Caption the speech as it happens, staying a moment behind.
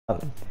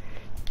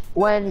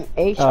When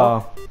H.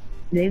 Oh.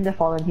 Name the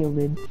fallen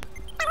human.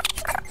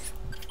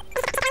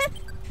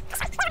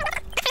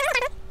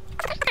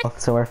 Oh,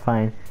 so we're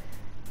fine.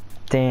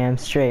 Damn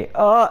straight.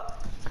 Oh!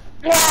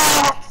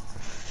 Yeah!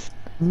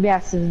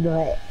 Massive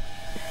nut.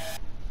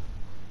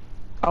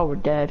 Oh, we're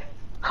dead.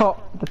 Oh,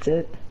 that's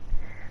it.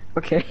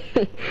 Okay.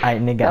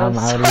 Alright, nigga, I'm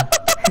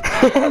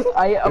outie.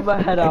 I'm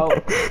gonna head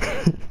out.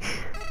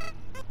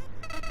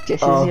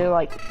 This is your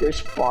like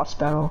first boss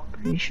battle,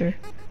 pretty sure.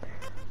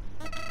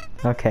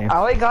 Okay. I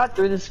only got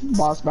through this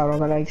boss battle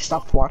and then I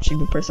stopped watching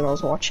the person I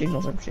was watching. I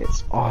was like, shit.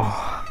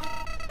 Oh.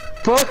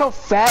 But look how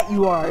fat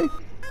you are.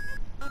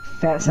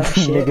 Fat son of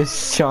shit.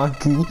 Nigga's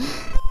chunky.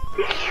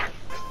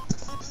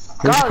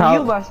 God,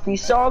 you must be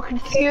so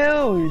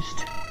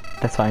confused.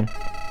 That's fine.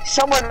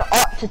 Someone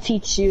ought to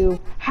teach you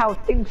how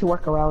things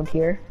work around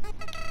here.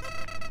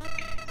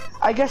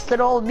 I guess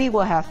that all me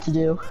will have to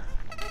do.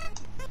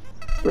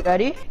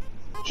 Ready?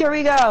 Here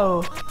we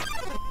go.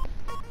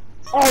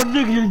 Oh,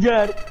 nigga, you're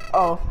dead.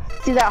 Oh,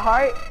 see that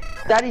heart?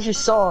 That is your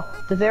soul.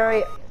 The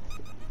very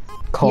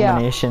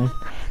culmination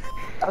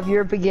of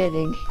your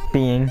beginning.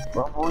 Being.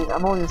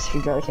 I'm only a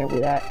screwdriver, I can't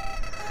believe that.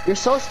 Your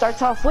soul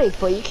starts off weak,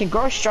 but you can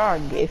grow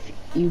strong if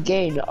you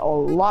gain a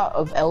lot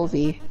of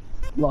LV.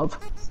 Love.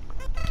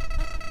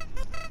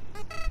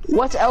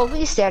 What's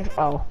LV stand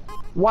for? Oh.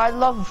 Why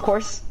love, of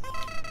course.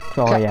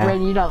 Oh yeah.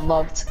 When you're not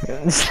loved.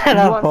 Shut you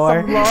up,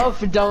 want some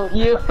love, don't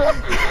you?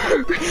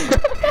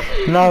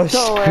 No, don't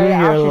screw worry,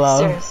 your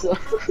love.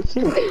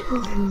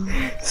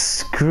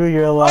 Screw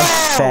your love,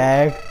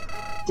 fag.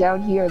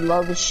 Down here,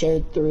 love is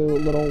shared through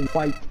little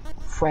white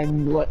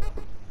friendliness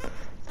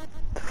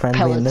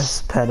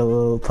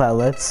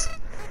pellets.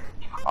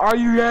 Are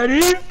you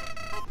ready?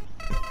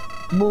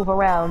 Move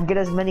around, get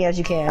as many as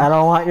you can. I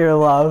don't want your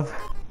love.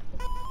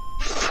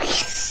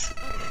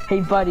 Hey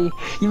buddy,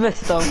 you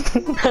missed them.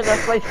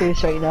 That's my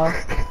face right now.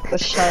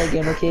 Let's try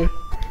again, okay?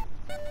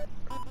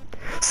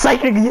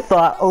 Psychic, you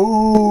thought,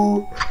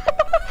 oh.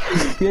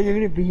 Yeah, you're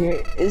gonna be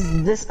here.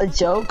 Is this a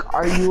joke?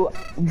 Are you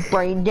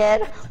brain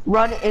dead?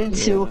 Run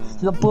into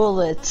the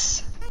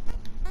bullets.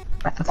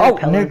 Oh,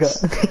 nigga.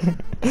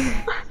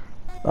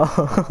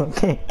 Oh,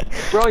 okay.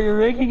 Bro, you're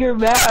making her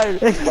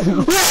mad. You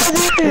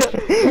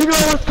know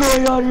what's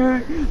going on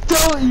here,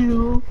 don't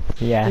you?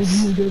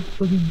 Yes. You just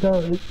fucking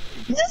does.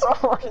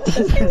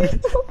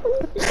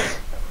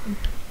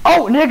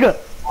 Oh, nigga.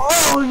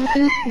 Oh,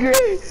 nigga.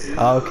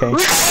 Oh, okay.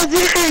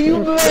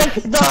 You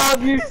messed up.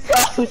 You're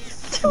so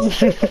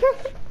stupid.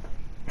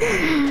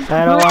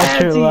 I don't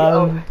want your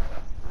love.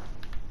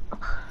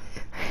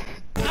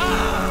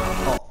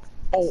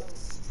 Oh.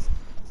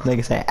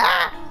 Nigga say,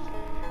 ah.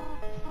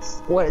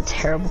 What a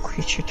terrible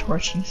creature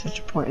torching such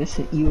a point is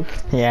it you?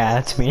 Yeah,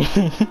 that's me.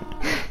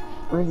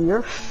 With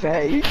your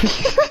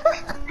face.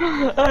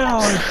 I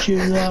don't want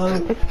your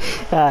love.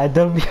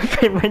 Don't be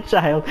afraid, my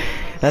child.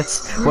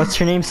 What's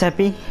your name,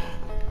 Seppi?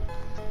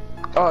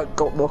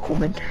 Goat milk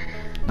woman.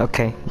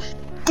 Okay.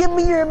 Give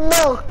me your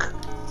milk!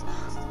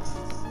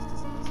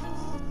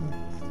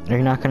 Are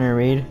you not gonna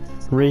read?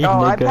 Read, oh,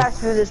 nigga. I pass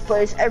through this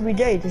place every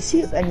day to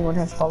see if anyone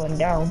has fallen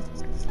down.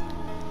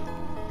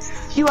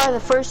 You are the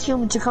first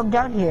human to come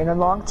down here in a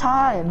long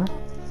time.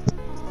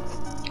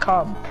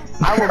 Come.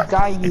 I will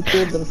guide you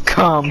through the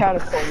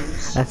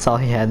catacombs. That's all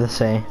he had to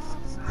say.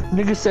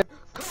 Nigga said,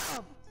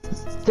 come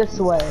this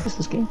way. What's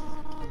this game?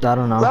 I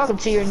don't know. Welcome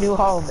to your new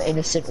home,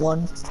 innocent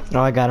one.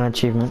 Oh, I got an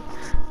achievement.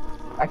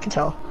 I can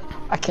tell.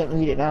 I can't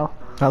read it now.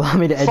 Allow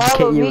me to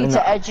educate you in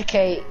the...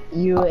 educate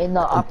you in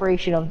the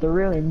operation of the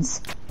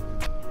ruins.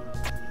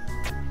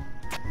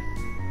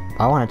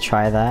 I want to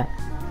try that.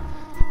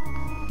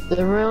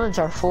 The ruins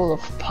are full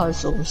of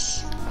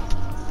puzzles.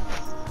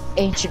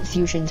 Ancient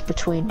fusions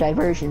between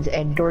diversions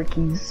and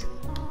dorkies.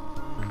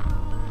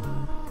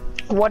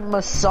 One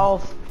must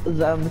solve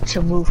them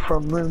to move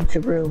from room to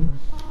room.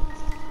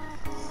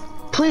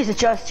 Please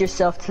adjust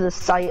yourself to the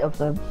sight of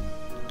them.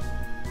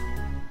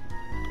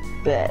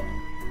 Bet.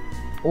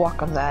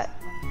 Walk on that.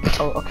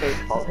 Oh, okay,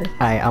 follow her.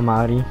 Alright, I'm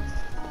outie.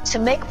 To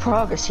make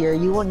progress here,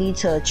 you will need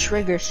to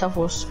trigger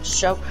several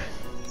switches.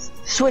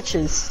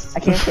 I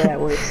can't say that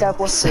word.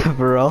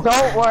 Several.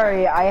 Don't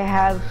worry, I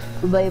have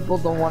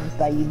labeled the ones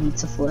that you need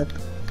to flip.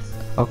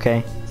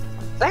 Okay.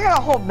 I got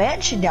a whole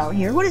mansion down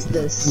here. What is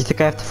this? You think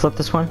I have to flip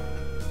this one?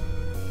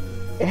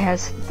 It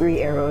has 3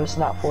 arrows,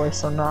 not 4,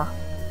 so nah.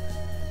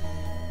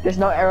 There's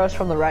no arrows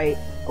from the right.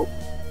 Oh.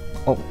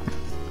 Oh.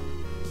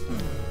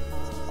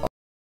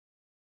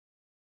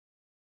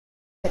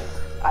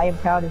 I am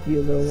proud of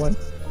you, little one.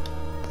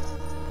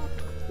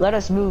 Let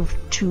us move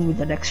to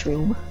the next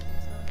room.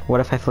 What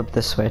if I flip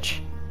this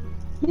switch?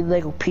 You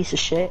little piece of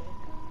shit.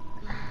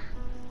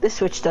 This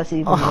switch doesn't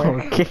even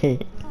work. Okay.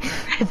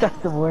 It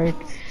doesn't work.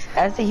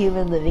 As a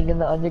human living in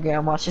the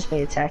underground, monsters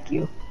may attack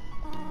you.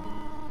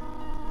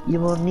 You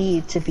will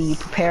need to be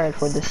prepared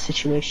for this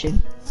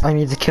situation. I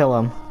need to kill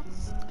him.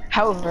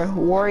 However,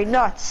 worry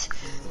not.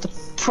 The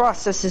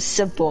process is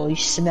simple. You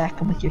smack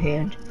him with your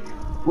hand.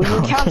 When you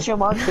encounter a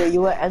monster,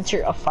 you will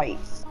enter a fight.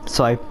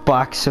 So I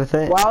box with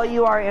it. While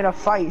you are in a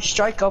fight,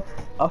 strike up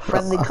a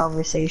friendly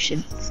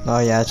conversation. Oh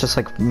yeah, it's just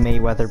like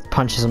Mayweather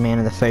punches a man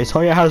in the face.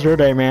 Oh yeah, how's your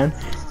day, man?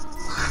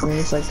 And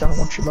he's like, don't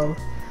want your love.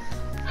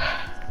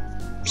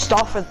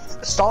 Stall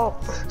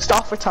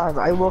for time.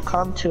 I will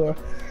come to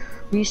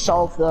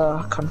resolve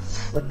the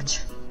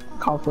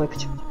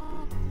conflict.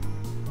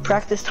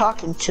 Practice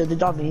talking to the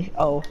dummy.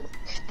 Oh,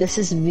 this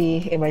is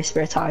me in my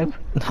spare time.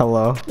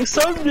 Hello. What's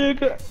up,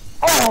 nigga?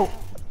 Oh!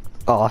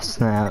 Oh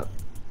snap.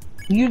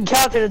 You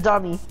encountered a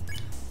dummy.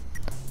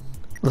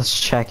 Let's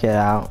check it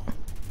out.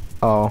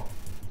 Oh.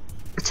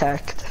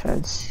 Attack,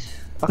 defense.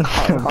 A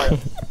heart,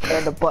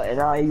 and a button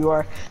eye. You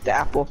are the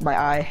apple of my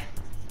eye.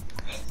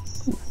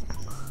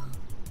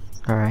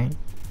 Alright.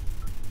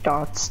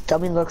 Dots.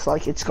 Dummy looks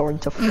like it's going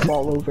to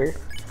fall over.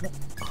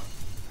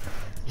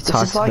 You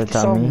talk to the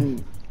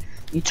dummy.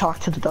 You talk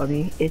to the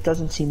dummy. It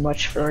doesn't seem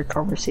much for a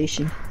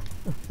conversation.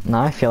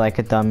 Now I feel like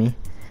a dummy.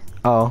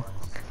 Oh.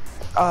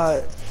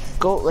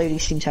 Goat lady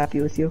seems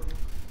happy with you.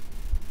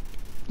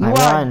 You I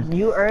won.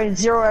 You earned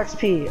 0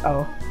 XP.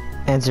 Oh.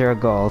 And 0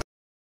 gold.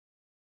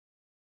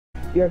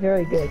 You're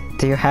very good.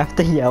 Do you have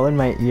to yell in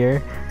my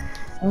ear?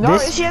 No,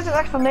 she has an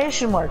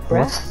exclamation mark,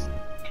 bruh. What?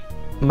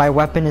 My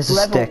weapon is a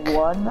stick.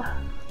 Level 1.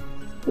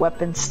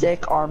 Weapon,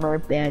 stick, armor,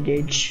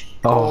 bandage.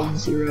 Oh. Gold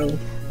 0.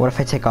 What if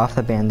I take off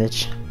the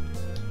bandage?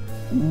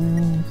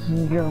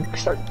 You're gonna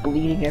start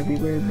bleeding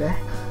everywhere, bruh.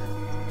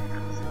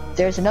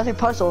 There's another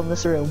puzzle in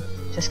this room.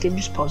 This game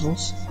just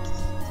puzzles.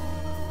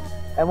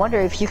 I wonder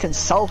if you can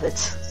solve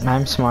it.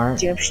 I'm smart.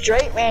 Damn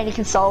straight, man, you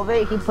can solve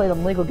it. He play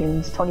them Lego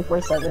games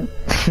 24/7.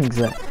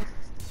 Exactly.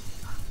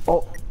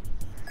 Oh.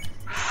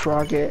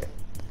 Frog it.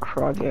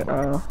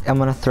 I'm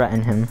gonna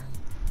threaten him.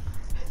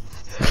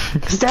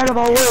 Stand up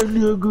my way,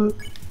 nigga.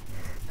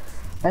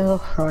 I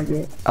love frog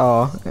it.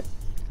 Oh.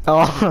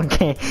 Oh,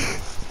 okay.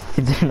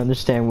 He didn't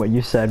understand what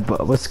you said,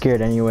 but was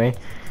scared anyway.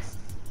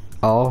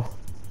 Oh.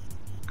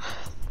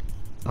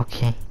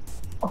 Okay.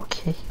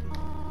 Okay.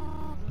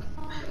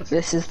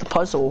 This is the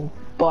puzzle,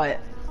 but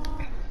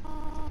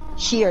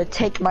here,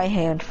 take my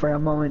hand for a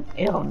moment.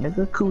 Ew,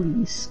 nigga,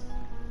 cooties.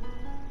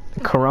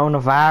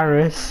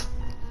 Coronavirus.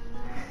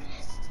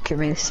 Okay,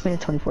 man, this is made in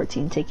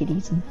 2014. Take it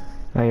easy.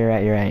 Oh, you're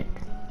right.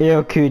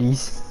 Ew,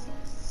 cooties.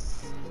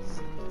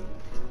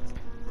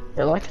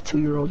 You're like a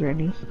 2-year-old,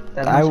 Randy.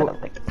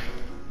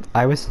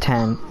 I was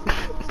 10.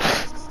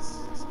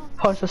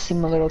 Puzzles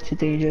seem a little too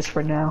dangerous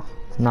for now.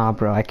 Nah,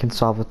 bro, I can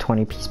solve a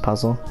 20-piece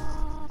puzzle.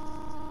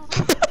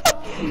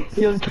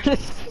 You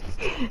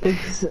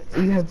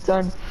have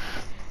done.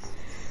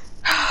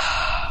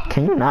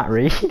 Can you not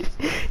read?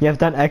 You have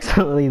done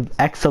excellent.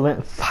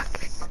 Fuck.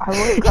 I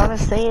wasn't gonna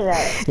say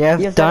that. You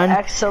have done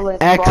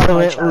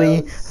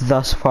excellently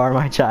thus far,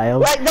 my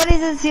child. Like, that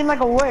doesn't seem like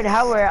a word.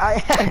 How are I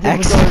have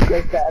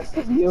like that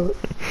from you?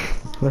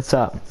 What's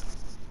up?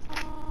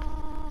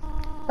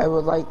 I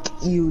would like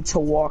you to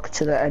walk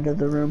to the end of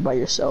the room by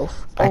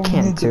yourself. I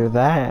can't do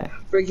that.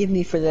 Forgive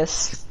me for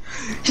this.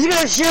 She's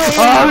gonna shoot you!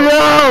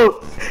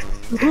 Oh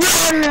no!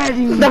 Run,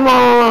 Randy! Come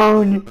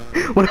on!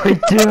 What do I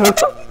do?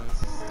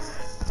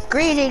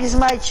 Greetings,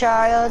 my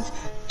child.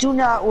 Do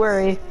not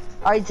worry.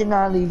 I did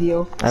not leave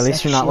you. At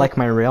least you're not like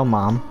my real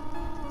mom.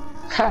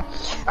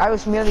 I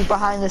was merely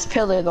behind this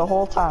pillar the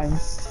whole time.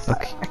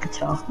 Okay. I could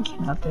tell. I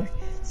came out there.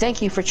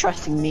 Thank you for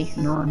trusting me,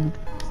 Norm.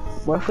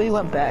 What if we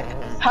went back?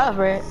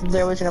 However,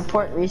 there was an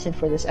important reason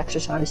for this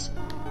exercise.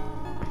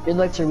 Your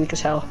legs are weak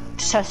as hell.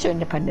 Just test your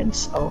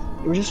independence. Oh,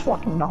 you were just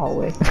walking in the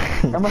hallway.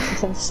 I must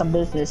attend to some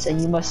business,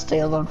 and you must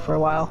stay alone for a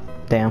while.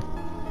 Damn.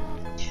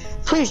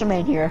 Please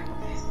remain here.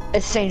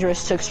 It's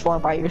dangerous to explore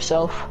by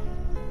yourself.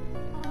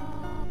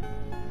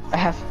 I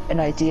have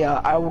an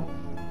idea. I will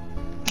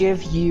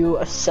give you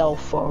a cell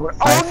phone.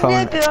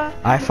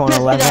 iPhone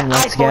 11,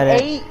 let's get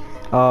it. 8?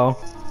 Oh.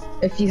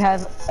 If you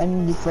have a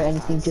need for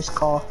anything, just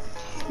call.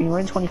 We're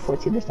in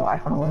 2014, there's no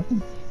iPhone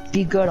 11.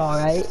 Be good,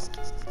 alright?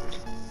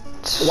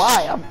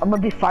 Why? I'm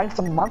gonna be fighting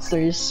some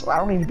monsters. I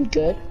don't need to be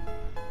good.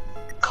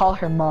 Call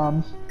her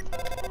mom.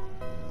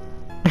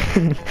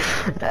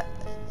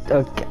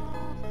 Okay.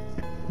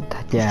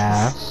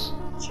 Yes.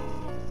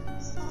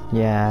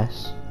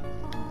 Yes.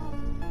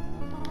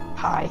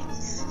 Hi.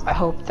 I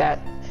hope that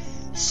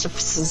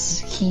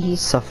suffices.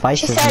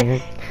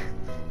 Nigga.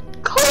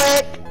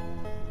 Click!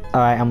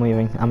 Alright, I'm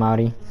leaving. I'm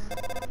outie.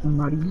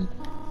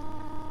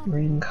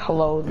 Ring.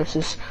 Hello, this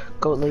is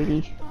Goat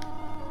Lady.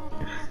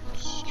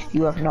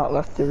 You have not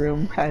left the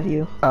room, have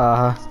you?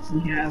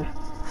 We have.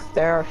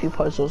 There are a few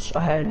puzzles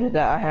ahead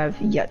that I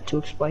have yet to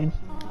explain.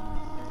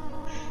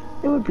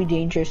 It would be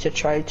dangerous to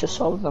try to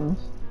solve them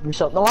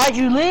yourself. Now, why'd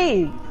you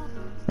leave?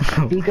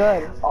 Be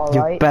good,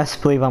 alright? You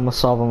best believe I'm gonna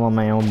solve them on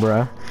my own,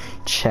 bruh.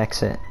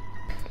 Checks it.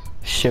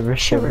 Shiver,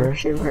 shiver.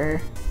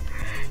 Shiver.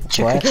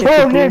 What?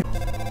 Chicka,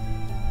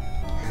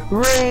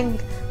 Ring.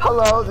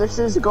 Hello, this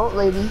is Goat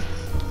Lady.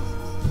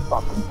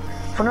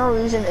 For no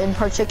reason in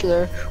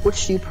particular,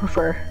 which do you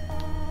prefer?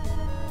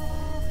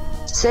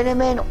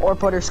 Cinnamon or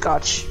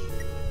butterscotch?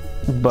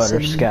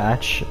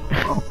 Butterscotch.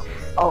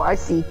 Oh, I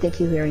see. Thank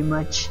you very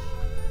much.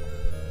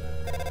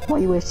 Why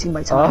are you wasting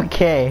my time?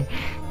 Okay.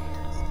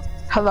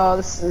 Hello,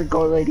 this is a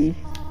gold lady.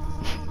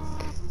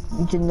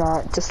 You do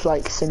not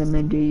dislike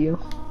cinnamon, do you?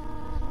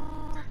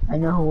 I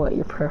know what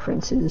your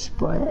preference is,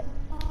 but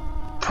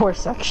poor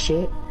suck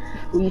shit.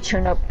 Will you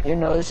turn up your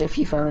nose if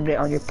you found it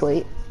on your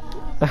plate?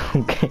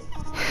 Okay.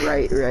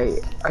 Right.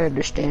 I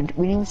understand.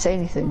 We didn't say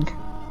anything.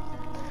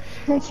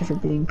 Thank you for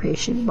being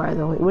patient, by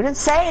the way. We didn't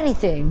say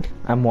anything!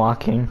 I'm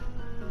walking.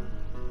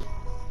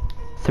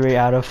 3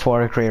 out of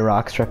 4 gray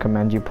rocks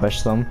recommend you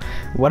push them.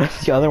 What does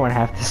the other one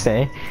have to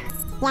say?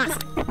 Yes.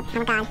 Oh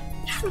my god.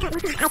 Oh my god,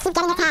 I keep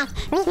getting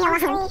attacked. Leave me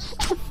alone.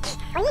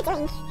 What are you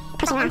doing?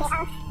 Pushing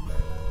rocks.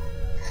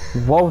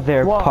 Whoa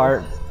there,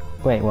 Whoa.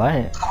 Wait,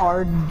 what?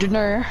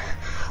 Partner,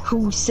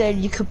 who said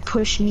you could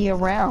push me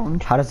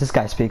around? How does this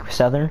guy speak?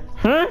 Southern?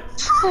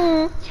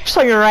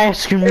 So you're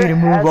asking me to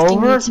move Asking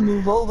over? me to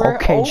move over?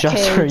 Okay,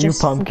 just for you,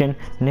 just pumpkin.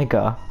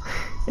 Nigga.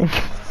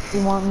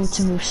 You want me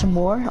to move some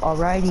more?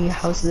 Alrighty,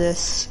 how's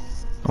this?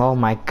 Oh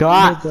my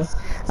god.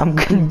 Nigga. I'm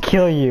gonna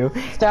kill you.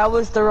 That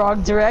was the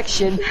wrong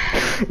direction.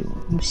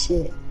 Oh,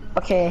 shit.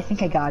 Okay, I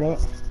think I got it.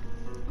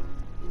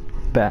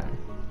 Bet.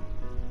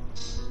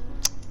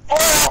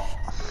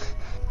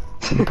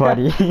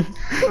 Buddy.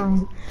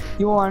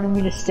 You wanted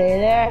me to stay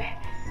there?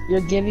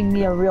 You're giving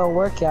me a real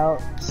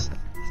workout.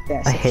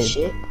 That's I hate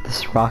shit.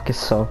 this rock is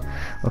so...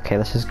 Okay,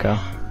 let's just go.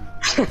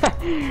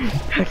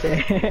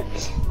 Okay.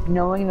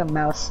 Knowing the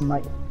mouse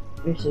might...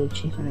 There's an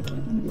achievement I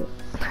can't do.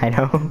 I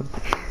know.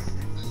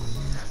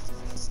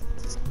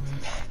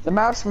 The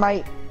mouse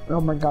might... Oh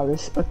my god,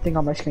 there's a thing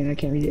on my screen I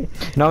can't read it.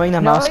 Knowing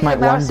the mouse might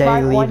one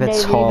day leave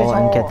its hole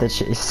and get the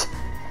chase.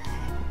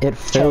 It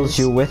fills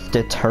you with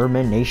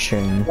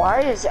determination.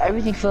 Why is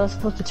everything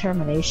filled with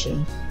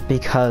determination?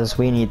 Because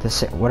we need to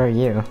say... What are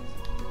you?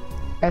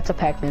 That's a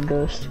Pac-Man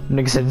ghost.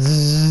 Nigga said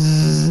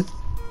zzz.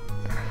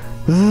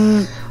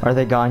 Zzz. Are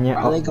they gone yet?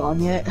 Are they gone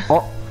yet?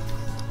 Oh.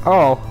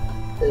 Oh.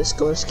 This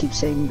ghost keeps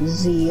saying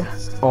Z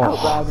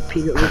out loud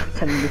repeatedly,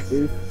 pretending to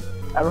food.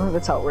 I don't think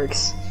that's how it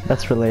works.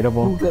 That's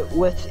relatable. Move it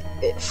with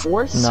it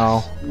force?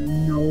 No.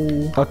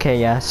 No. Okay,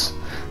 yes.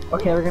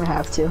 Okay, we're gonna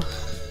have to.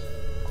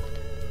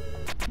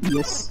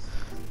 Yes.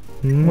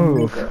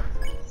 Move.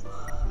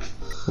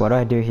 What do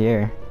I do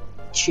here?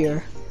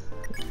 Cheer.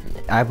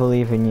 I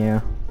believe in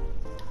you.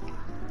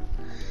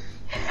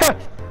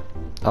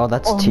 Oh,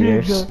 that's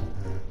tears. Nigga.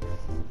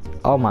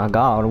 Oh my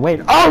god, wait.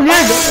 Oh,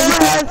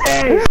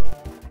 nigga!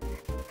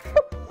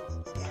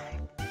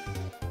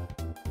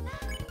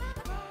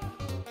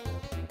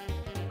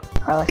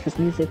 I like this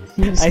music.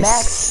 You I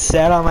smacks.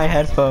 sat on my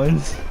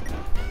headphones.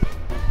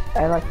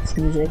 I like this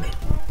music.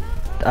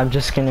 I'm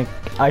just gonna...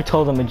 I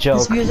told him a joke.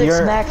 This music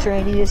smacks,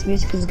 Randy. This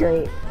music is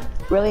great.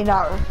 Really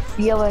not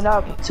feeling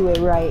up to it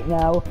right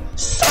now.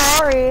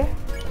 Sorry!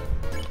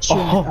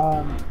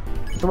 Oh.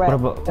 Threat. What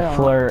about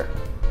flirt?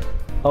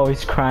 Oh,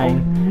 he's crying.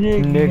 Oh,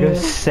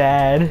 Nigga's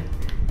sad.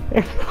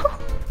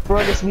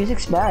 Bro, this music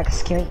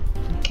smacks. Can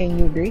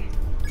you agree?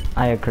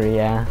 I agree,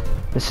 yeah.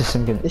 This is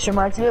some good... This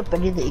reminds me of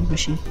Bendy the Ink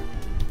Machine.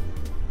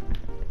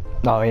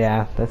 Oh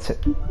yeah, that's it.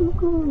 Oh,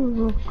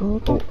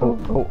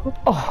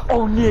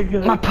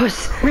 nigga. my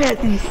puss!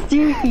 Randy,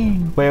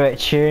 Steve! Wait,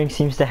 cheering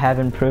seems to have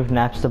improved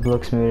Naps the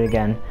Blook's mood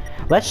again.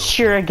 Let's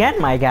cheer again,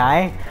 my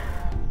guy!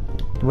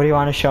 What do you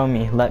want to show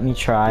me? Let me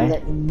try.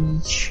 Let me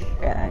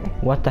try.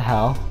 What the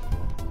hell?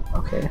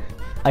 Okay.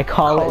 I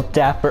call it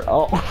dapper.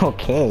 Oh,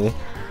 okay.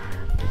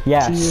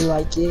 Yes. Do you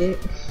like it?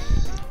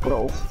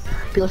 Bro.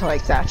 Feels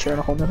like Thatcher on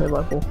a whole nother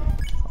level.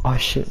 Oh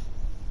shit.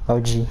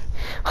 Oh gee.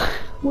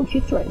 What if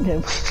you threatened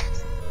him?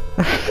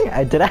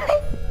 Did I?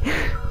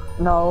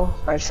 No,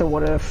 I said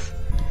what if.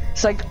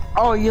 It's like,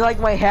 oh, you like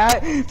my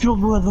hat? If you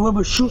don't know the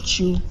web, shoot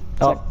you.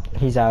 It's like,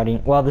 he's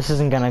outing. Well, this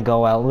isn't gonna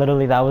go well.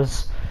 Literally, that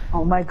was...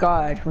 Oh my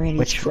god,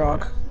 Randy's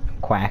frog.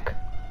 Quack.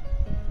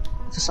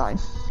 It's a sign.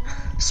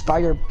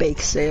 Spider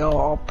bake sale,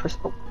 all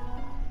oh.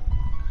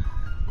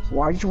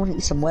 Why did you want to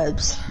eat some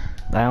webs?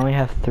 I only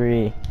have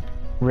 3.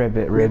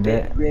 Ribbit.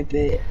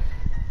 Ribbit.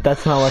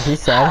 That's not what he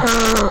said.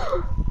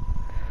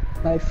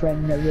 My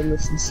friend never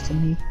listens to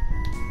me.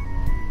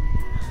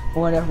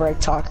 Whenever I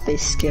talk, they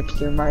skip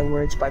through my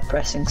words by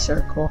pressing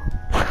circle.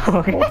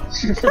 Okay.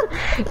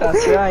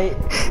 That's right.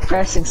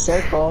 Pressing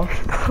circle.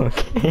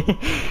 Okay.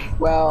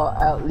 Well,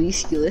 at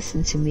least you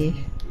listen to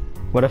me.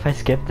 What if I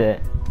skipped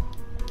it?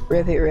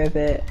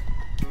 Ribbit.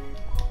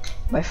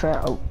 My friend.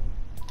 Oh,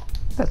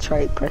 that's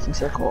right. Pressing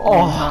circle. Oh,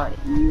 not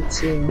you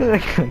too.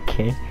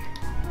 Okay.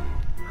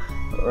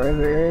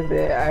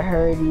 Ribbit. I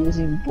heard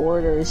using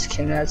borders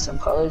can add some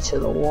color to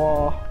the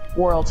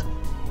world.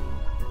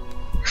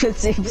 It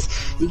seems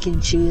you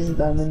can choose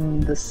them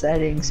in the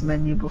settings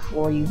menu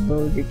before you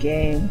load your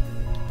game.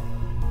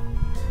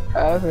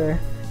 However,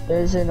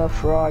 there isn't a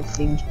frog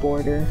themed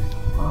border.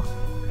 Oh.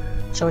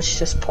 So it's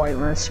just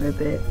pointless,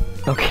 Ribbit.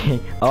 Okay.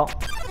 Oh.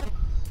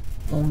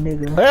 Oh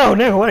nigga. Oh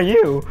nigga, what are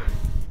you?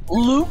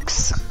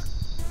 Luke's.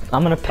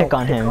 I'm gonna pick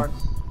on him.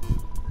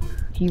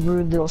 He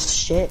rude little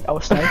shit. Oh,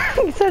 snipe.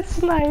 He said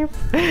snipe.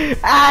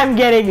 I'm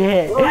getting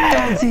hit.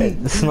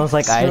 It smells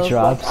like eye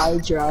drops. Like eye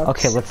drops.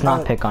 Okay, let's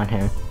not pick on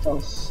him.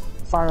 So,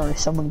 Finally,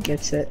 someone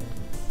gets it.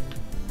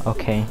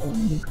 Okay.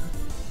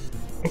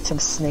 It's a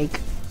snake.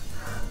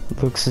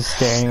 Luke's is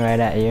staring right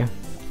at you.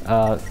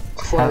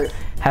 Flirt.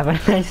 Have a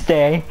nice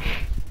day.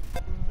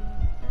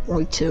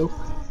 Right too.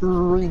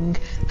 Ring.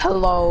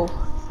 Hello.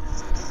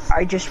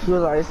 I just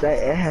realized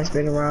that it has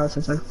been a while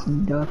since I've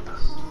cleaned up.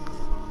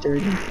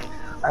 Dirty.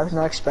 I was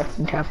not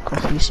expecting to have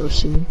company so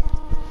soon.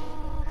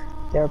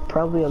 There are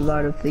probably a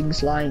lot of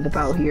things lying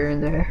about here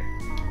and there.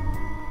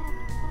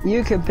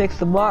 You can pick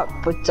them up,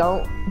 but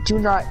do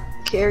not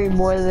carry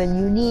more than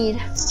you need.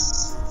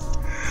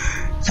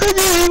 So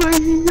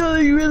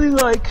you really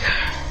like.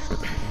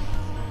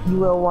 You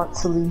will want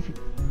to leave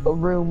a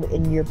room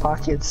in your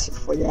pockets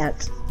for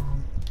that.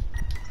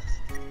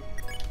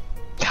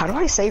 How do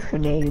I say her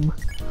name?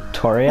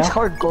 Toria? It's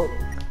hard go.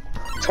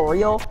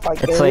 Toriel?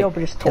 Like Ariel,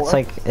 but it's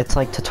Tor. It's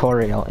like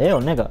tutorial. Ew,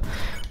 nigga.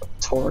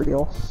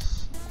 Toriel.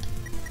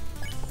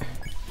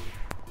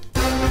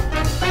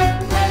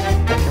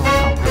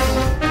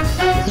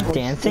 Is he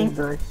dancing?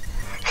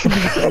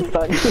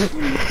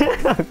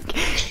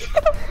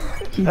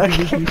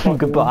 Okay,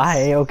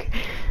 goodbye. Okay.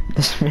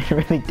 This man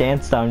really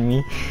danced on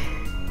me.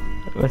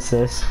 What's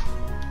this?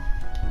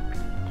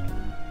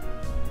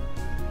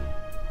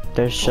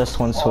 There's just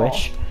one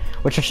switch.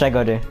 Which one should I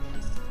go to?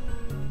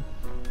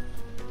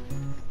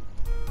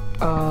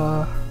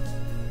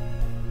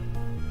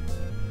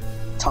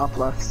 Top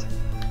left.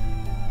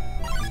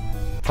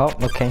 Oh,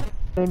 okay.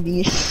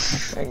 Leave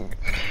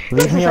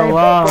Leave me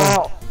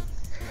alone.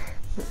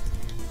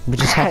 We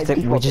just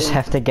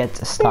have to get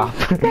to stop.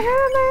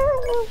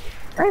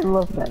 I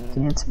love that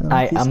dance move.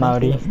 I'm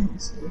outie.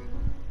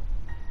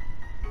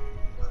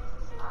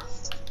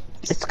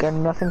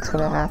 Nothing's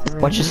gonna happen.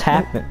 What just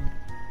happened?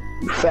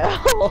 You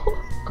fell.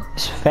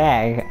 It's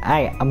fag.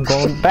 I'm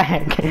going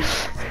back.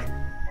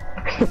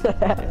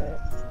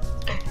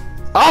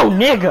 Oh,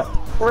 nigga!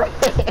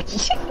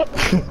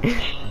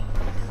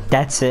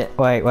 That's it.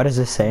 Wait, what does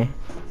this say?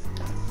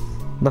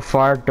 The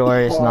far door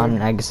is not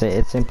an exit.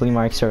 It simply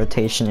marks a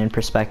rotation in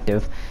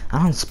perspective.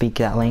 I don't speak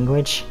that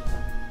language.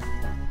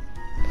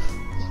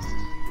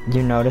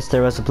 You noticed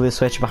there was a blue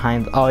switch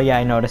behind. Oh yeah,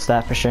 I noticed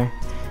that for sure.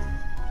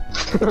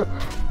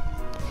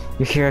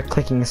 You hear a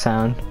clicking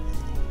sound.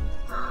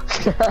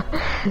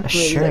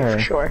 Sure.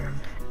 Sure.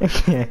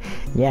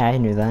 Yeah, I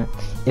knew that.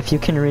 If you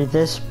can read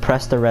this,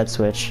 press the red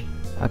switch.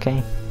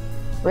 Okay?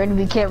 Random,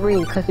 you can't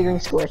read. Click the green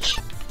switch.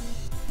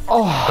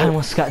 Oh, I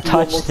almost got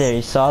touched there.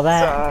 You saw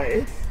that?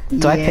 Sorry.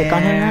 Do I pick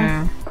on him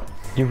now?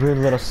 You rude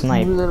little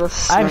snipe. You little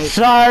snipe. I'm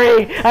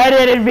sorry! I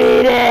didn't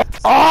mean it!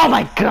 Oh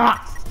my god!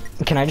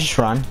 Can I just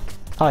run?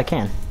 Oh, I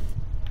can.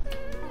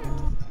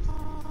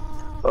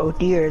 Oh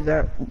dear,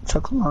 that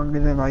took longer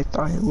than I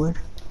thought it would.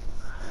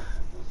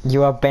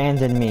 You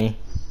abandoned me.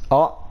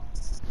 Oh.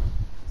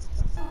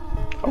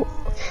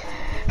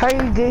 How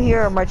did you get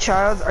here, my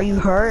child? Are you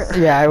hurt?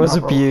 Yeah, I was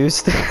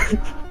abused.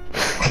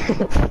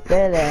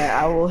 There,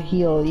 I will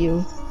heal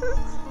you.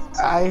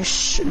 I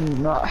should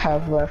not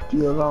have left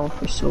you alone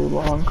for so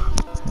long.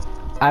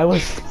 I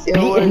was It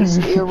beaten. was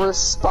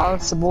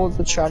irresponsible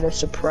to try to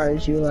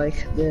surprise you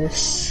like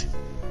this.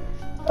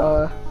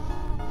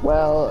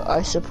 Well,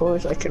 I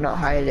suppose I cannot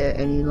hide it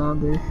any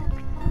longer.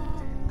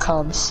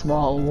 Come,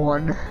 small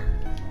one.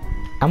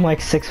 I'm like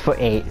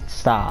 6'8".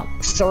 Stop.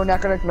 So we're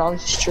not gonna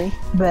acknowledge this tree,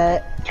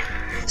 but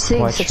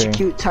seeing What such a tree?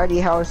 cute, tidy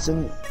house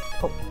and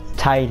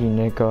Tidy,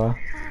 nigga.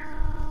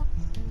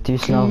 Do you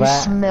can smell you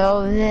that?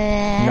 smell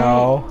that?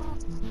 No.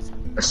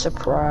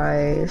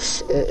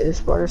 Surprise! It is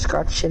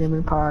butterscotch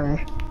cinnamon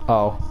pie.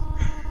 Oh.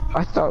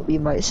 I thought we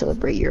might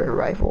celebrate your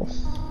arrival.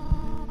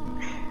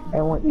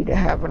 I want you to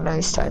have a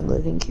nice time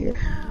living here.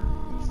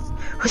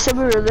 Who said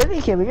we were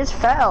living here? We just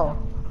fell.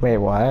 Wait,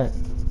 what?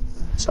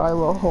 So I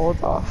will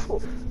hold off on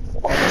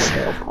the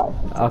snail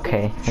pie.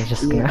 Okay, I'm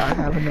just Yeah, I gonna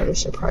have another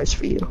surprise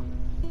for you.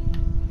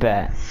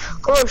 bet.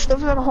 Gosh,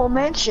 lives in a whole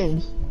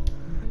mansion.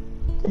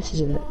 This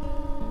is a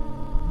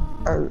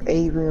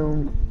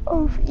room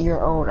of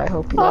your own. I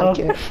hope you like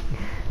it.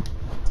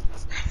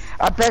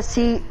 I bet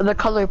see the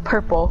color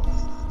purple.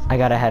 I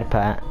got a head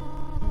pat.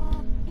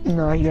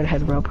 No, you got a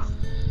head rub.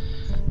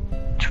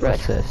 It's red.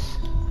 What's this?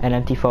 An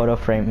empty photo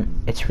frame.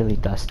 It's really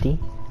dusty.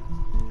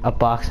 A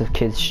box of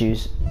kids'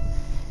 shoes.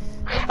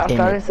 I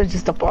thought it said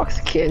just a box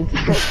of kids.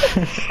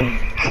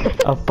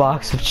 A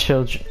box of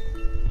children.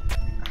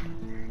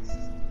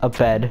 A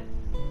bed.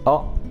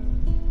 Oh,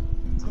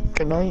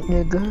 Good night,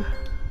 nigga.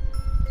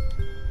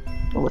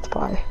 Oh, it's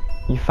pie.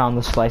 you found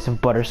the slice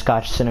of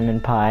butterscotch cinnamon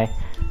pie.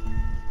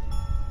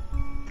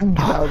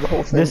 That was the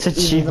whole thing. This Even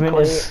the achievement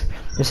plate. is.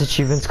 This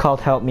achievement's called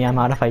 "Help Me, I'm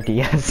out of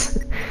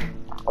ideas."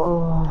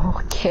 Oh,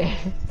 okay.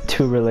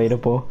 Too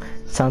relatable.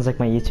 Sounds like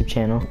my YouTube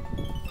channel.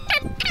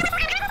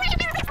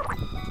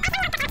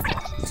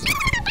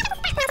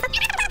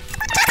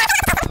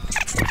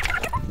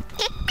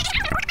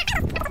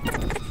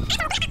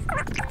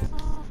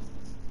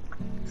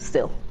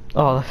 Still.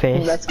 Oh, the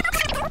face. That's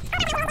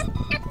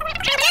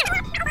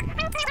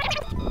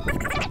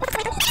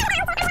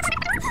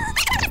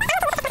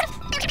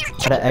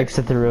Gotta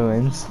exit the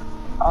ruins.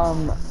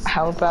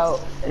 How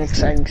about an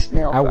exciting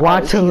snail? I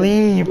want to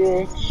leave.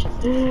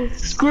 Bitch.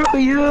 Screw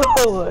you!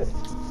 Oh,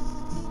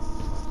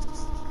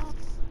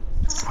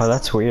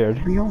 that's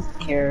weird. We don't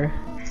care.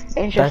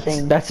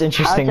 Interesting. That's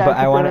interesting, but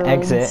I want to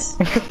exit.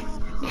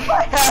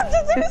 I have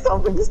to do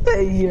something to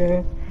stay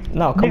here.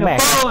 No, come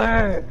back. Follow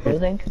her. You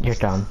think? You're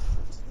dumb.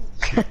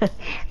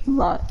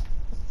 Not.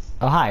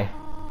 Oh, hi.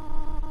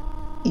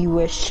 You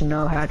wish to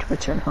know how to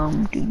return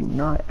home, do you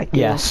not?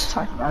 Yes.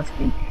 Talking about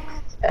me.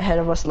 Ahead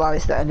of us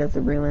lies the end of the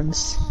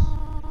ruins.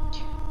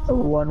 A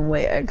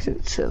one-way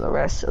exit to the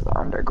rest of the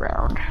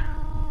underground.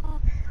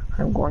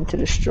 I'm going to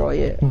destroy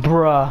it.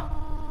 Bruh.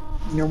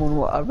 No one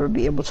will ever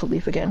be able to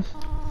leave again.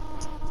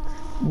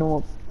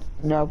 No,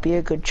 now be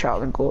a good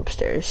child and go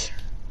upstairs.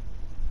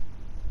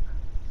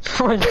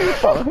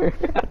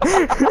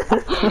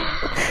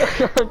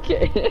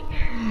 Okay.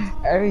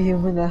 Every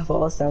human that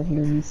falls down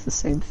here meets the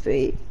same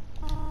fate.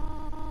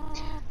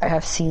 I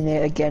have seen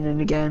it again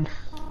and again.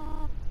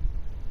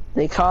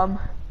 They come,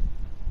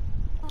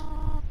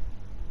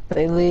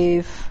 they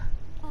leave,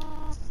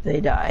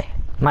 they die.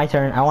 My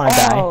turn. I want to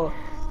die.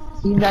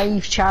 You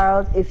naive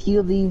child, if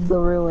you leave the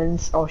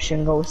ruins,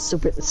 Shingo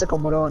super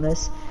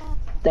Sycamoronis,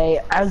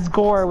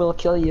 Asgore will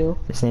kill you.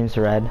 His name's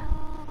Red.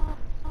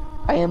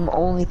 I am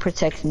only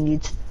protecting you.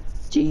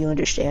 Do you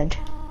understand?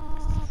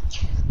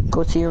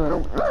 Go to your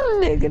room.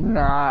 Nigga,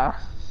 nah.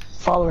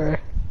 Follow her.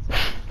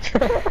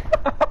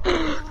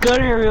 Go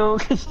to your room.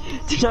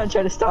 Do not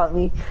try to stop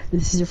me.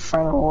 This is your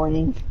final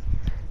warning.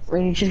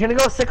 Rainy, she's gonna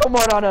go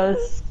Sycamore on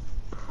us.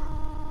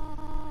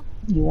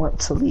 You want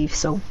to leave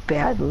so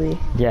badly.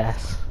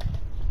 Yes.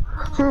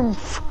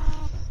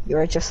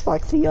 You're just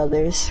like the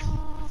others.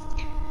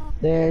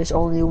 There's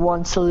only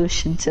one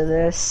solution to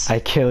this. I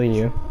kill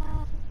you.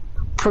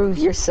 Prove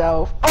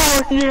yourself.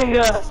 Oh,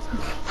 nigga!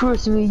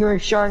 Prove to me you're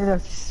strong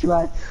enough to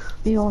survive.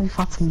 We only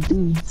fought some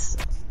dudes.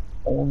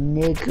 Oh,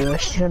 nigga,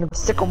 she's gonna go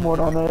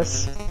Sycamore on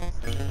us.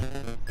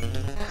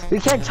 We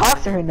can't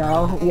talk to her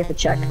now. We have to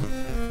check.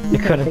 You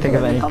couldn't think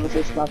of any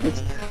conversation about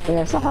this. But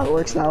that's not how it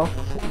works now.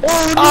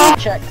 Oh,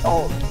 check.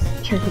 Oh,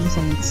 can't think of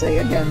something to say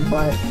again,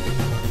 but.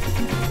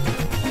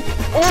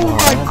 Oh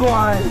my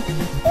god!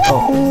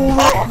 Oh,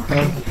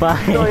 I'm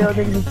fine. No, yo,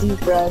 take a deep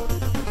breath.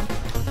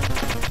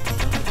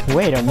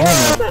 Wait a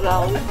minute.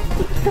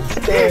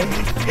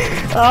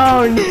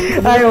 Oh,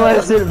 I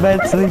wasn't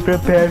mentally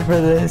prepared for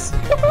this.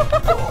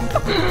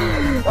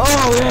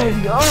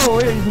 Oh,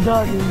 wait, he's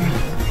talking.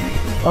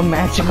 A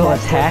magical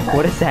attack?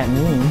 What does that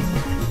mean?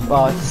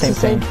 Well, it's the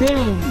same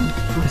thing.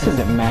 This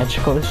isn't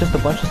magical, it's just a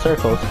bunch of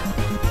circles.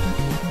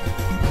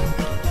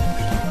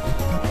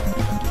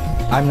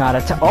 I'm not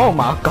oh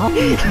my god!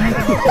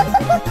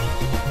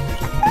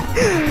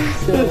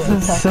 This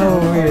is so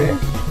weird.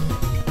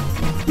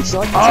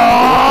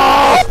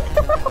 Oh!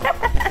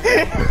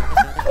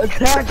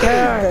 Attack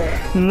her!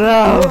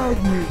 No!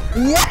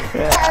 Yes!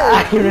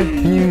 I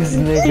refuse,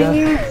 nigga.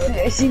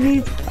 She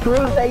needs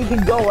proof that you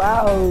can go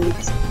out.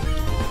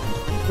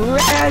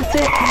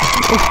 Ranting!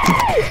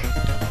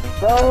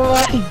 Oh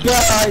my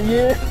god,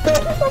 you're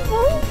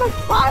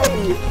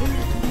fight!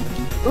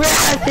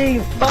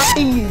 Ranting,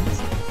 fight!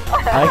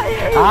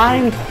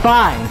 I'm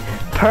fine.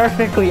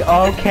 Perfectly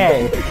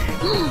okay.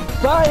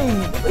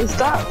 Fine!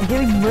 Stop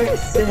getting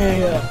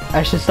murked.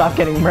 I should stop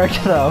getting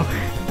murked though.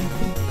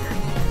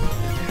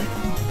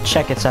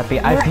 Check it, Seppi.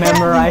 I've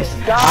memorized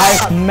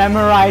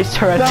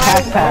her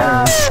attack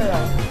pattern.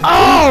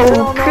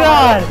 Oh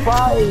god!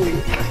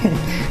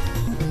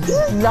 This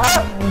is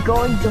not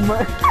going to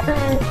mercy.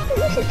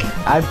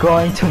 I'm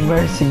going to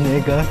mercy,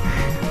 nigga.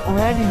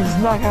 Randy is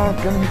not gonna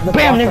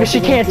BAM, nigga, she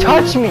can't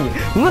touch me!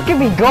 Look at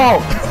me go!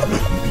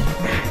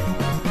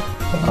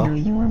 Oh.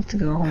 You want to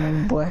go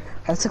home, boy.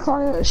 That's a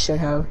call that should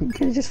have. You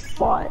could've just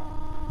fought.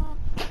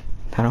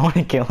 I don't want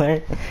to kill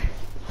her.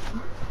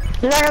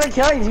 You're not gonna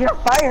kill her, you're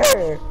gonna fight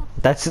her!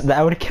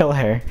 That would kill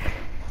her.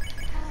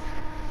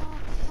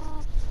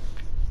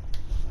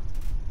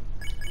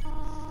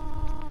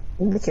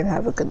 We can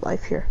have a good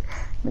life here.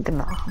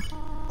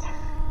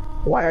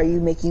 Why are you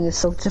making this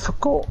so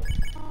difficult?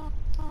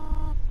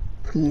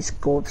 Please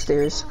go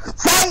upstairs.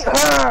 Fight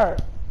her!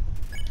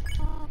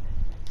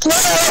 Kill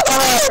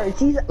her!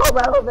 She's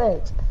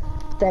irrelevant.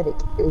 Pathetic,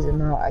 is it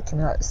not? I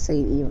cannot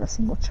save even a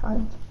single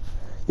child.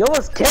 You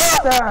almost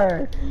killed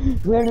her!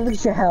 Where did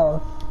look your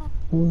health?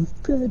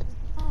 Good.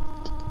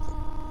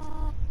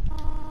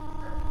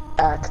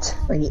 Act.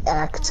 Ready,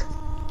 act.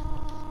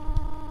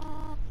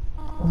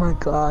 Oh my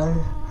god.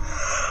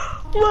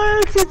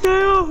 What did I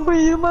do for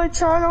you, my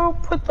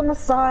child? Put them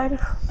aside.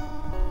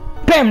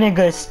 BAM,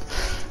 niggas!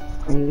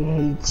 I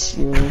hate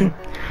you.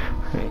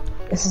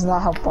 This is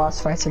not how boss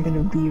fights are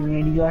gonna be,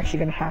 Randy. You're actually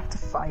gonna have to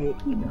fight,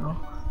 you know.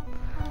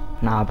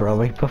 Nah, bro,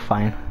 we're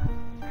fine.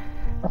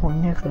 Oh,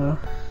 nigga.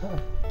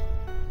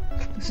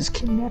 This is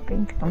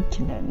kidnapping. Don't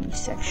kidnap me,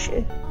 sex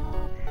shit.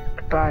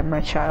 Goodbye,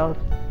 my child.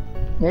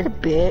 You're the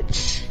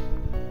bitch.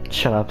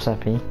 Shut up,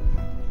 Seppi.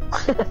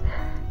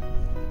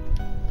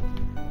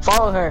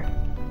 Follow her.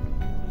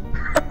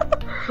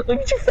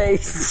 Look at your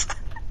face.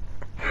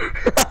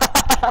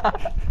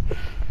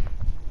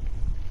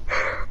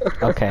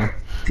 Okay.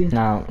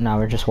 Now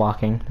we're just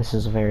walking. This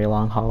is a very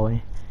long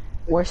hallway.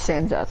 Where's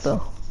Sans at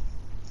though?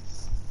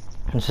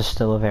 This is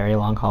still a very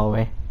long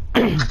hallway.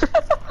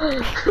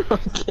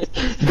 Okay.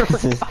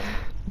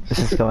 This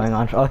is going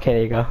on. Okay,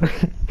 there you go.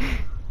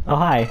 Oh,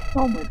 hi.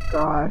 Oh my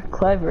god,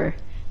 clever.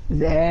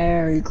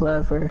 Very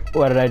clever.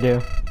 What did I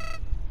do?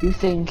 You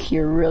think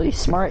you're really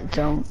smart,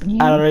 don't you?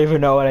 I don't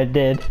even know what I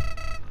did.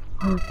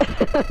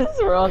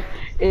 That's wrong.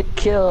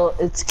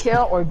 It's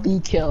kill or be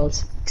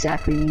killed.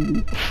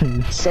 Exactly.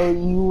 So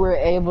you were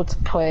able to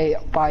play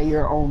by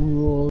your own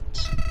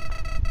rules.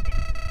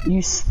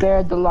 You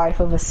spared the life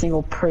of a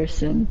single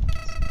person.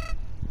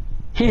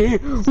 You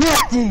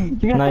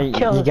No, you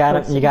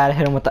gotta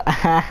hit him with the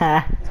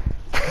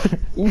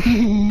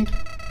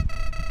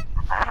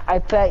I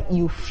bet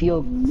you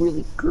feel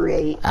really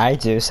great. I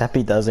do.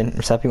 Seppi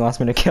doesn't. Seppi wants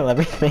me to kill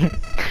everything.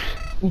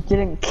 You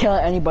didn't kill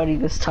anybody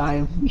this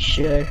time. You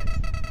should.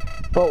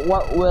 But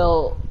what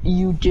will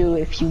you do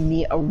if you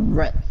meet a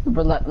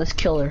relentless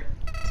killer?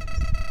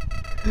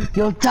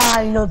 You'll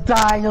die, you'll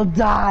die, you'll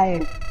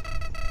die!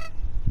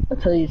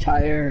 Until you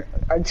tire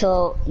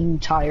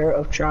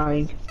of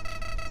trying.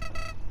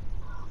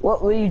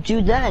 What will you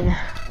do then?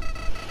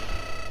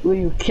 Will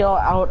you kill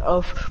out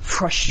of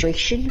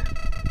frustration?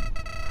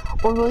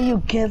 Or will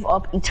you give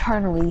up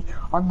eternally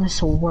on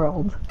this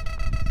world?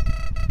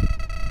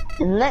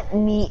 And let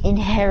me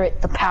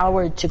inherit the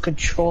power to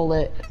control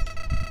it.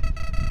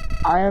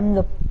 I am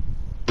the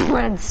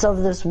prince of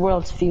this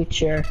world's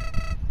future.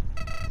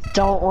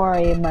 Don't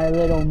worry, my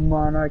little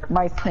monarch.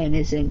 My plan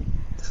isn't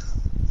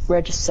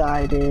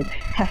decided.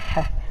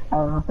 I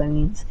don't know what that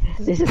means.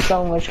 This is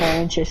so much more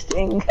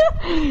interesting.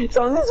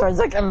 Some of these words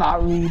I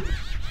cannot read.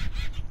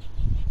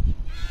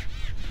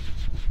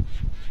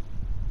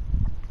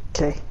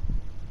 Okay.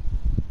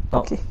 Oh,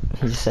 Okay.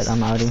 he just said I'm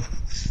outie.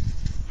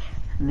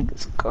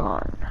 Nigga's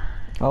gone.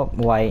 Oh,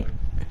 white.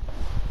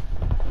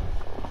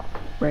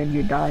 Ren,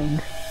 you're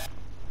dying.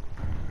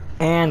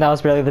 And that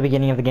was barely the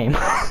beginning of the game.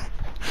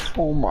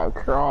 Oh my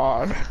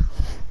god.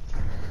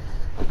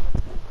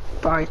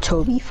 By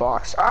Toby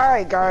Fox.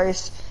 Alright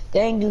guys,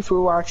 thank you for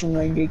watching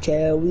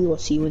Undertale. We will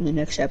see you in the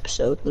next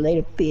episode.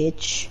 Later,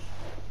 bitch.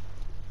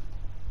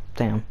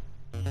 Damn.